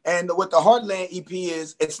 And what the Heartland EP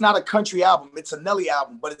is, it's not a country album. It's a Nelly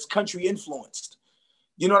album, but it's country influenced.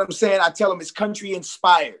 You know what I'm saying? I tell them it's country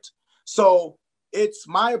inspired. So it's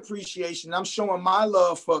my appreciation. I'm showing my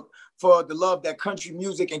love for the love that country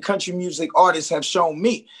music and country music artists have shown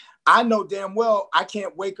me. I know damn well I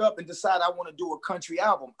can't wake up and decide I want to do a country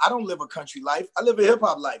album. I don't live a country life. I live a hip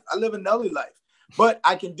hop life. I live a Nelly life. But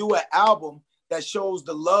I can do an album that shows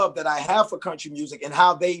the love that I have for country music and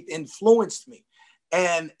how they influenced me.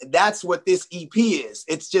 And that's what this EP is.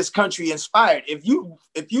 It's just country inspired. If you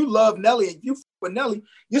love Nelly, if you with Nelly,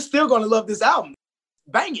 you're still going to love this album.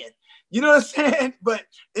 Banging. You know what I'm saying? But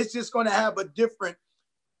it's just going to have a different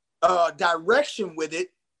direction with it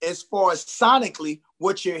as far as sonically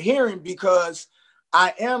what you're hearing, because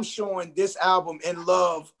I am showing this album in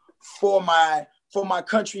love for my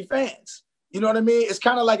country fans. You know what I mean? It's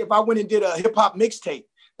kind of like if I went and did a hip hop mixtape.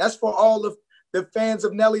 That's for all of the fans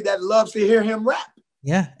of Nelly that loves to hear him rap.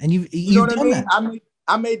 Yeah, and you've know what done I mean? that.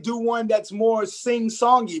 I may do one that's more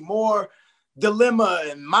sing-songy, more Dilemma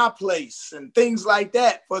and My Place and things like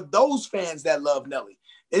that for those fans that love Nelly.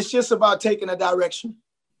 It's just about taking a direction.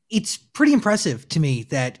 It's pretty impressive to me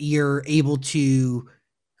that you're able to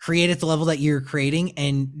create at the level that you're creating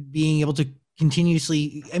and being able to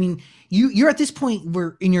continuously, I mean, you're at this point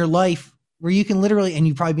where in your life where you can literally, and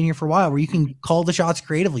you've probably been here for a while, where you can call the shots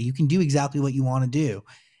creatively. You can do exactly what you want to do.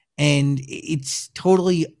 And it's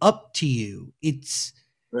totally up to you. It's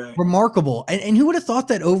right. Remarkable. And who would have thought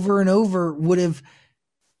that over and over would have,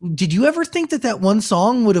 did you ever think that one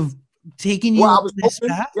song would have taken you I was this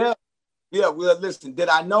hoping, path? Yeah. Well, listen, did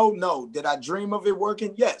I know? No. Did I dream of it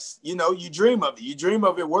working? Yes. You know, you dream of it. You dream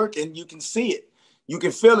of it working. You can see it. You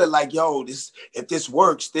can feel it like, yo, if this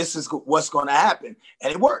works, this is what's going to happen.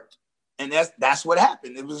 And it worked. And that's what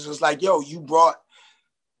happened. It was just like, yo, you brought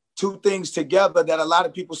two things together that a lot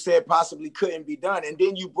of people said possibly couldn't be done. And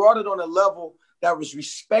then you brought it on a level that was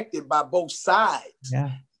respected by both sides.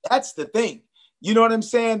 Yeah. That's the thing. You know what I'm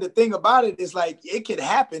saying? The thing about it is like, it could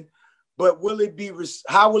happen, but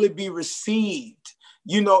how will it be received?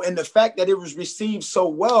 You know, and the fact that it was received so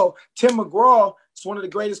well, Tim McGraw is one of the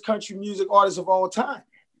greatest country music artists of all time.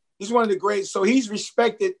 He's one of the greatest. So he's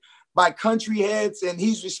respected by country heads, and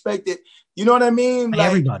he's respected, you know what I mean? Like,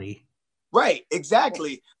 everybody. Right,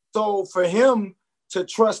 exactly. So for him to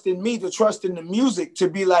trust in me, to trust in the music, to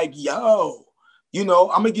be like, yo, you know,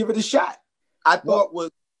 I'm gonna give it a shot. I thought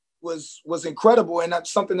was incredible, and that's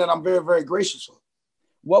something that I'm very, very gracious for.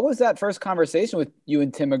 What was that first conversation with you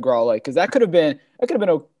and Tim McGraw like? Because that could have been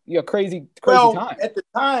a crazy time. At the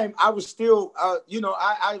time, I was still, you know,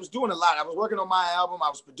 I was doing a lot. I was working on my album. I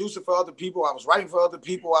was producing for other people. I was writing for other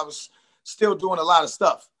people. I was still doing a lot of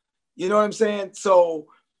stuff. You know what I'm saying? So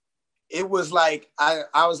it was like,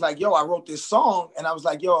 I was like, yo, I wrote this song, and I was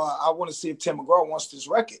like, yo, I want to see if Tim McGraw wants this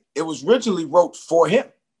record. It was originally wrote for him.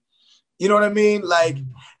 You know what I mean? Like,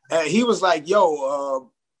 he was like,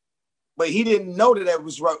 yo, but he didn't know that it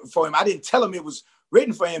was written for him. I didn't tell him it was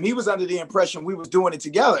written for him. He was under the impression we was doing it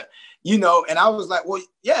together, you know? And I was like, well,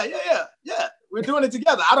 yeah. We're doing it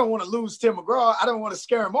together. I don't want to lose Tim McGraw. I don't want to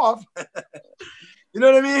scare him off. You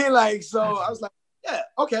know what I mean? Like, so I was like, yeah,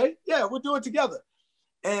 okay. Yeah, we'll do it together.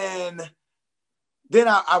 And then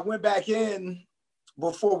I went back in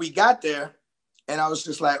before we got there, and I was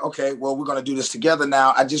just like, okay, well, we're going to do this together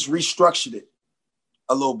now. I just restructured it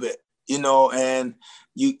a little bit, you know, and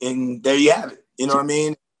there you have it. You know what I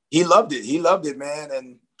mean? He loved it. He loved it, man.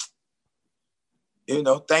 And, you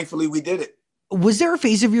know, thankfully we did it. Was there a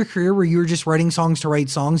phase of your career where you were just writing songs to write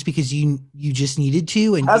songs because you just needed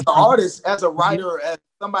to? And As an artist, as a writer, as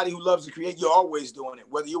somebody who loves to create, you're always doing it,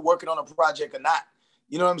 whether you're working on a project or not.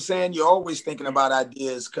 You know what I'm saying? You're always thinking about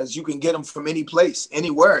ideas because you can get them from any place,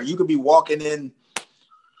 anywhere. You could be walking in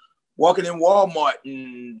Walmart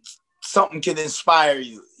and something can inspire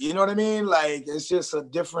you. You know what I mean? Like, it's just a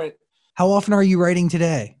different. How often are you writing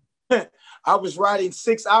today? I was writing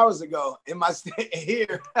 6 hours ago in my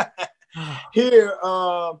here. Here,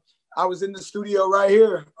 I was in the studio right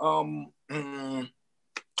here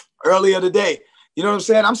earlier today. You know what I'm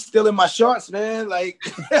saying? I'm still in my shorts, man. Like,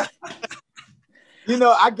 you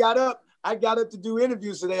know, I got up to do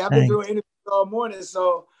interviews today. I've been doing interviews all morning,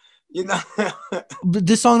 so you know.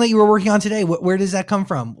 The song that you were working on today, where does that come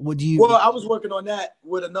from? Well, I was working on that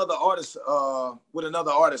with another artist.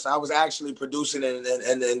 I was actually producing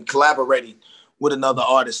and collaborating with another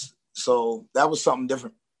artist. So that was something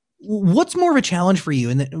different. What's more of a challenge for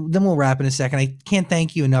you? And then we'll wrap in a second. I can't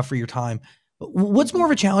thank you enough for your time. What's more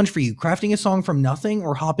of a challenge for you, crafting a song from nothing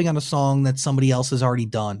or hopping on a song that somebody else has already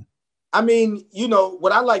done? I mean, you know,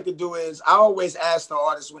 what I like to do is I always ask the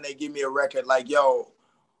artists when they give me a record, like, yo,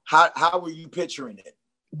 how were you picturing it?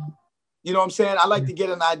 You know what I'm saying? I like to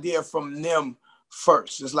get an idea from them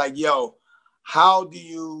first. It's like, yo, how do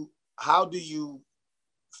you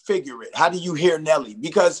figure it? How do you hear Nelly?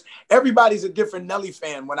 Because everybody's a different Nelly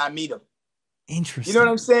fan when I meet them. Interesting. You know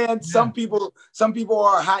what I'm saying? Yeah. Some people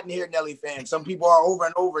are hot in here Nelly fans. Some people are over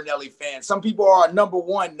and over Nelly fans. Some people are number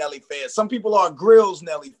one Nelly fans. Some people are Grills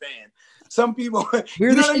Nelly fan. Some people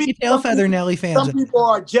we're the Shaky Tail Feather Nelly fans. Some people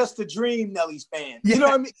are Just a Dream Nelly's fans. Yeah. You know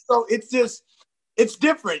what I mean? So it's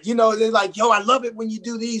different. You know, they're like, yo, I love it when you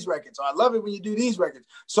do these records. Or I love it when you do these records.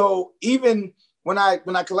 So even when I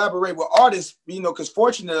collaborate with artists, you know, because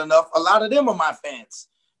fortunate enough, a lot of them are my fans.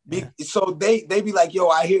 Yeah. So they be like, yo,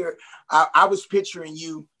 I was picturing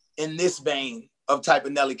you in this vein of type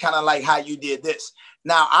of Nelly, kind of like how you did this.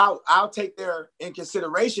 Now I'll take their in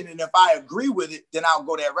consideration, and if I agree with it, then I'll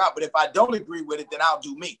go that route. But if I don't agree with it, then I'll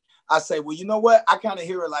do me. I say, well, you know what? I kind of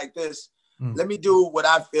hear it like this. Let me do what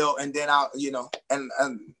I feel, and then I'll, you know, and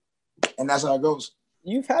that's how it goes.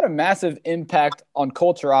 You've had a massive impact on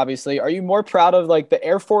culture, obviously. Are you more proud of like the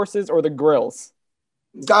Air Forces or the Grills?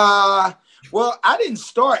 Well, I didn't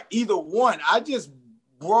start either one. I just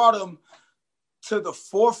brought them to the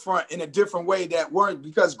forefront in a different way that weren't,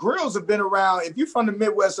 because Grills have been around. If you're from the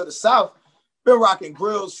Midwest or the South, been rocking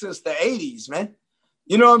Grills since the 80s, man.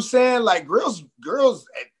 You know what I'm saying? Like Grills 80s,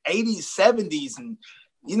 70s. And,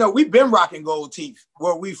 you know, we've been rocking gold teeth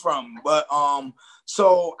where we from. But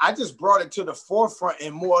so I just brought it to the forefront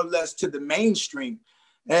and more or less to the mainstream.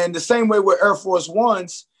 And the same way with Air Force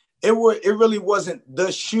Ones, it really wasn't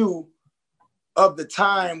the shoe of the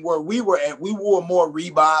time where we were at. We wore more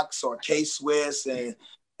Reeboks or K-Swiss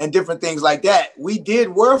and different things like that. We did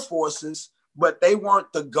wear Forces, but they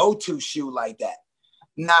weren't the go-to shoe like that.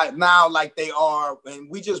 Now like they are, and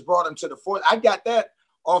we just brought them to the fore. I got that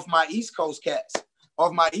off my East Coast cats,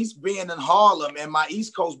 off my East being in Harlem, and my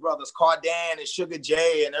East Coast brothers, Cardan and Sugar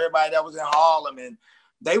J and everybody that was in Harlem, and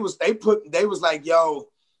they was like, yo,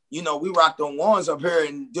 you know, we rocked on ones up here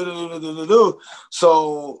and do.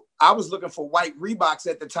 So I was looking for white Reeboks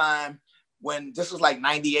at the time when this was like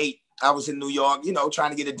 98. I was in New York, you know,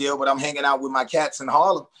 trying to get a deal, but I'm hanging out with my cats in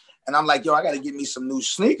Harlem. And I'm like, yo, I got to get me some new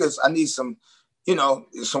sneakers. I need some, you know,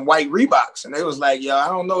 some white Reeboks. And they was like, yo, I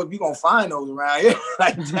don't know if you're going to find those around here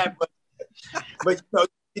like that. But you know,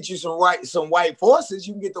 get you some white Forces,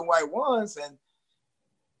 you can get the white ones. And,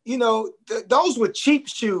 you know, those were cheap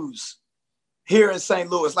shoes here in St.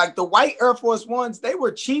 Louis. Like the white Air Force Ones, they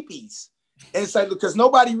were cheapies. And it's like, because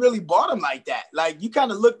nobody really bought them like that. Like you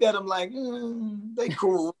kind of looked at them like, they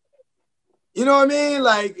cool. You know what I mean?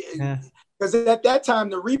 Like, because at that time,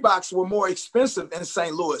 the Reeboks were more expensive in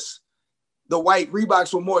St. Louis. The white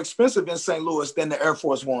Reeboks were more expensive in St. Louis than the Air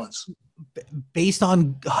Force Ones. Based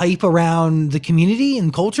on hype around the community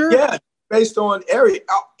and culture? Yeah, based on area.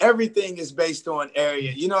 Everything is based on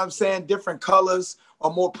area. You know what I'm saying? Different colors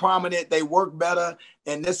are more prominent. They work better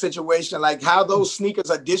in this situation. Like how those sneakers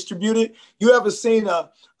are distributed. You ever seen a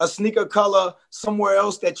sneaker color somewhere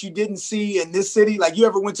else that you didn't see in this city? Like you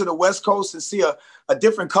ever went to the West Coast and see a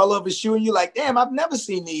different color of a shoe and you're like, damn, I've never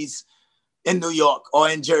seen these in New York or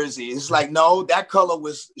in Jersey. It's like, no, that color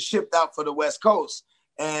was shipped out for the West Coast.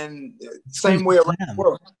 And same way around the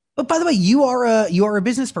world. But by the way, you are a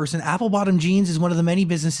business person. Apple Bottom Jeans is one of the many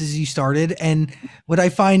businesses you started. And what I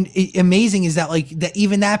find amazing is that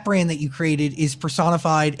even that brand that you created is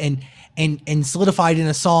personified and solidified in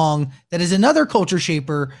a song that is another culture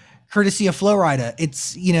shaper, courtesy of Flo Rida.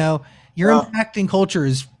 It's, you know, Your impact in culture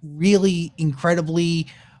is really incredibly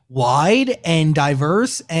wide and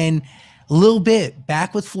diverse, and a little bit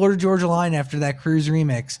back with Florida Georgia Line after that Cruise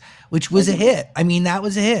remix, which was a hit. I mean, that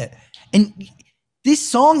was a hit. And this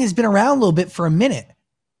song has been around a little bit for a minute.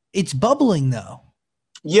 It's bubbling though.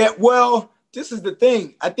 Yeah, well, this is the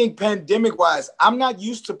thing. I think pandemic wise, I'm not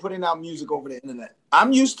used to putting out music over the internet.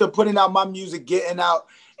 I'm used to putting out my music, getting out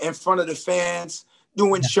in front of the fans,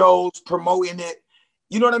 doing shows, promoting it.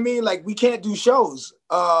 You know what I mean? Like, we can't do shows.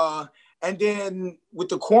 And then with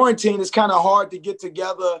the quarantine, it's kind of hard to get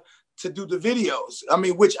together to do the videos. I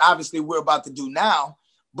mean, which obviously we're about to do now.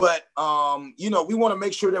 But, you know, we want to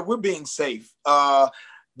make sure that we're being safe.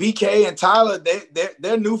 BK and Tyler,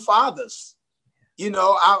 they're new fathers. You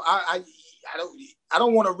know, I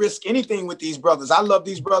don't want to risk anything with these brothers. I love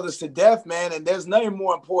these brothers to death, man. And there's nothing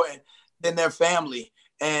more important than their family.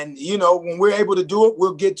 And, you know, when we're able to do it,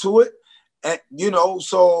 we'll get to it. And, you know,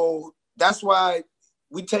 so that's why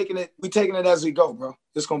we taking it as we go, bro.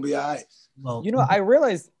 It's going to be all right. Well, you know, I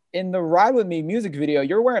realized in the Ride With Me music video,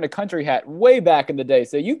 you're wearing a country hat way back in the day.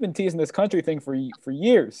 So you've been teasing this country thing for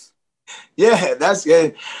years. Yeah, that's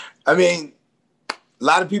good. I mean, a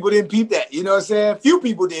lot of people didn't peep that. You know what I'm saying? Few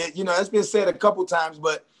people did. You know, that's been said a couple times.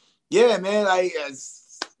 But, yeah, man,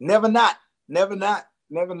 never not.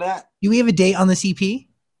 Do we have a date on this EP?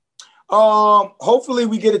 Hopefully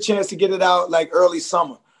we get a chance to get it out like early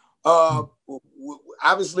summer.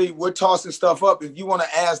 Obviously, we're tossing stuff up. If you want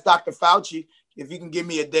to ask Dr. Fauci if he can give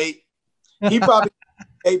me a date, he probably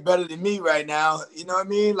date better than me right now. You know what I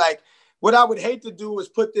mean? Like, what I would hate to do is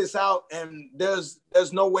put this out and there's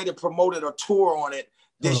no way to promote it or tour on it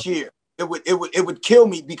this year. It would kill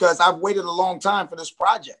me because I've waited a long time for this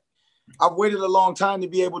project. I've waited a long time to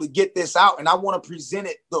be able to get this out, and I want to present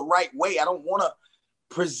it the right way. I don't want to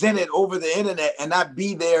present it over the internet and not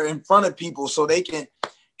be there in front of people so they can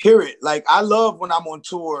hear it. Like, I love when I'm on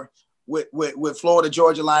tour with Florida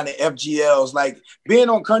Georgia Line and FGLs. Like, being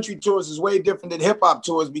on country tours is way different than hip hop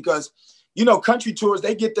tours because, you know, country tours,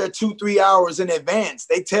 they get there 2-3 hours in advance.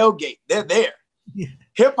 They tailgate. They're there. Yeah.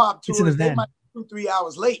 Hip hop tours, they might be 2-3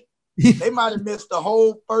 hours late. They might have missed the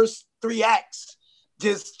whole first 3 acts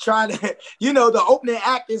just trying to, you know, the opening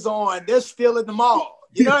act is on. They're still at the mall.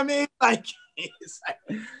 You know what I mean? Like, it's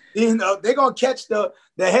like, you know, they're going to catch the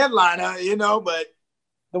headliner, you know, but.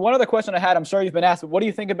 The one other question I had, I'm sure you've been asked, but what do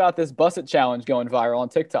you think about this Bust It challenge going viral on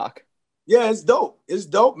TikTok? Yeah, it's dope. It's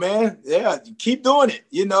dope, man. Yeah, keep doing it.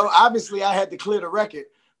 You know, obviously I had to clear the record,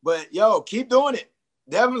 but yo, keep doing it.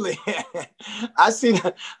 Definitely. I see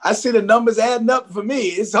the numbers adding up for me.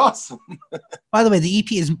 It's awesome. By the way, the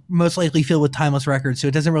EP is most likely filled with timeless records, so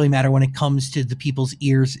it doesn't really matter when it comes to the people's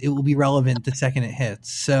ears. It will be relevant the second it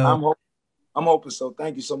hits. So I'm hoping so.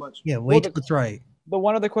 Thank you so much. Yeah, wait till it's right. The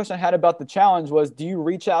one other question I had about the challenge was, do you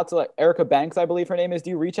reach out to like Erica Banks, I believe her name is? Do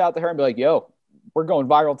you reach out to her and be like, yo, we're going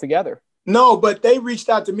viral together? No, but they reached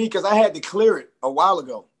out to me because I had to clear it a while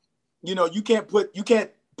ago. You know, you can't put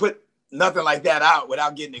nothing like that out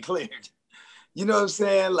without getting it cleared. You know what I'm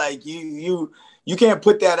saying? Like you can't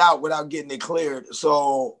put that out without getting it cleared.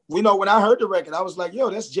 So, you know, when I heard the record, I was like, yo,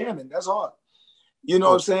 that's jamming. That's hard. You know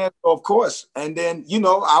what I'm saying? So, of course. And then, you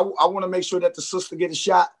know, I want to make sure that the sister get a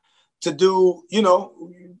shot to do, you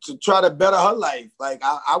know, to try to better her life. Like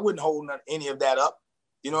I wouldn't hold any of that up.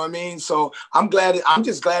 You know what I mean? So I'm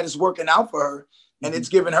just glad it's working out for her and it's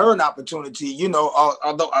giving her an opportunity, you know,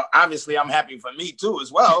 although obviously I'm happy for me too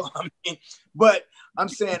as well. I mean, but I'm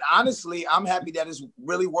saying, honestly, I'm happy that it's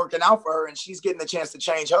really working out for her and she's getting a chance to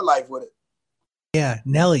change her life with it. Yeah.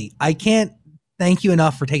 Nelly, I can't thank you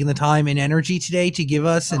enough for taking the time and energy today to give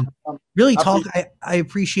us and really talk. I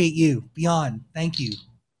appreciate you beyond. Thank you.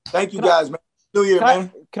 Thank you guys, man. New Year,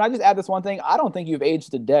 man. Can I just add this one thing? I don't think you've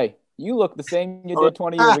aged a day. You look the same you did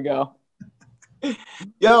 20 years ago.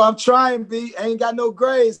 Yo, I'm trying, B. I ain't got no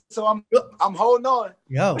grades, so I'm holding on.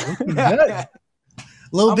 Yo, looking good.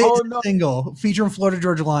 Little Bit single featuring Florida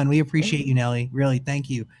Georgia Line. We appreciate you, Nelly. Really, thank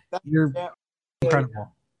you. You're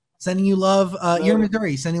incredible. Sending you love. You're in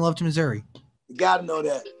Missouri. Sending love to Missouri. You gotta know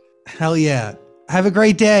that. Hell yeah. Have a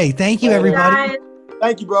great day. Thank you, everybody.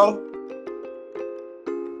 Thank you, bro.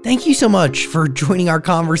 Thank you so much for joining our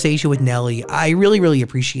conversation with Nelly. I really, really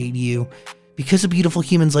appreciate you. Because of beautiful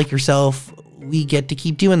humans like yourself, we get to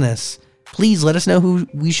keep doing this. Please let us know who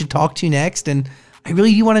we should talk to next. And I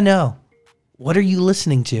really do want to know, what are you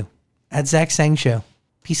listening to? At Zach Sang Show.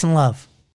 Peace and love.